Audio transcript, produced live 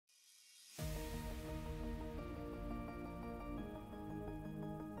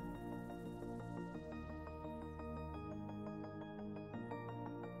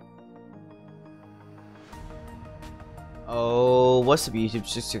Oh, what's up YouTube?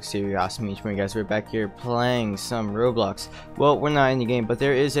 Stix here, awesome each one, guys. We're back here playing some Roblox. Well, we're not in the game, but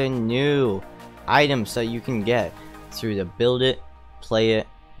there is a new items that you can get through the build it, play it,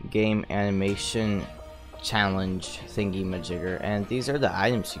 game animation challenge thingy majigger. And these are the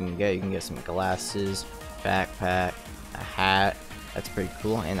items you can get. You can get some glasses, backpack, a hat. That's pretty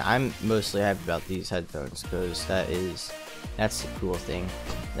cool. And I'm mostly happy about these headphones because that's the cool thing.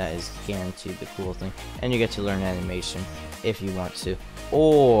 That is guaranteed the cool thing. And you get to learn animation if you want to.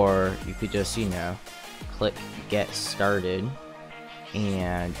 Or you could just, you know, click get started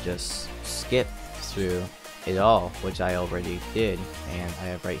and just skip through it all, which I already did, and I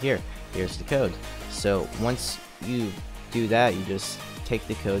have right here. Here's the code. So once you do that, you just take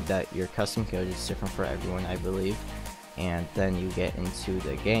the code, that your custom code is different for everyone, I believe, and then you get into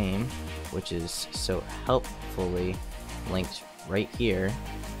the game, which is so helpfully linked right here.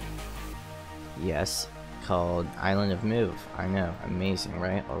 Yes, called Island of Move. I know, amazing,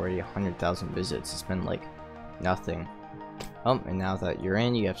 right? Already 100,000 visits. It's been like nothing. And now that you're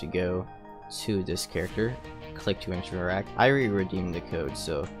in, you have to go to this character, click to interact. I redeemed the code,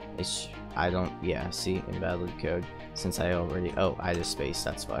 so it's see, invalid code, since I already I had a space,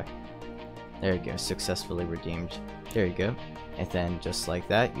 that's why. There you go, successfully redeemed. There you go. And then just like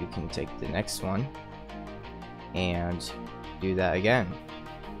that, you can take the next one and do that again.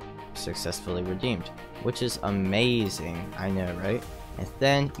 Successfully redeemed, which is amazing. I know, right? And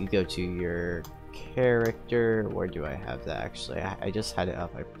then you go to your character. Where do I have that? Actually, I just had it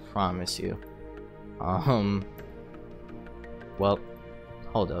up, I promise you. Well,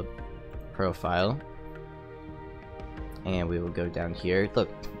 hold up. Profile, and we will go down here. Look,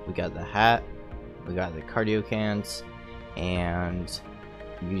 we got the hat, we got the cardio cans, and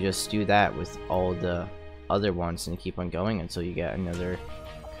you just do that with all the other ones and keep on going until you get another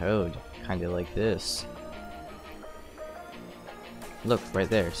code, kind of like this. Look right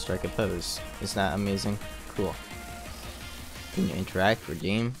there, strike a pose. Isn't that amazing? Cool. Can you interact,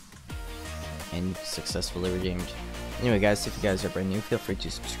 redeem, and successfully redeemed. Anyway guys, if you guys are brand new, feel free to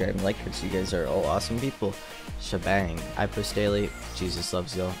subscribe and like, because you guys are all awesome people. Shebang. I post daily. Jesus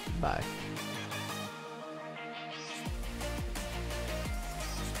loves y'all. Bye.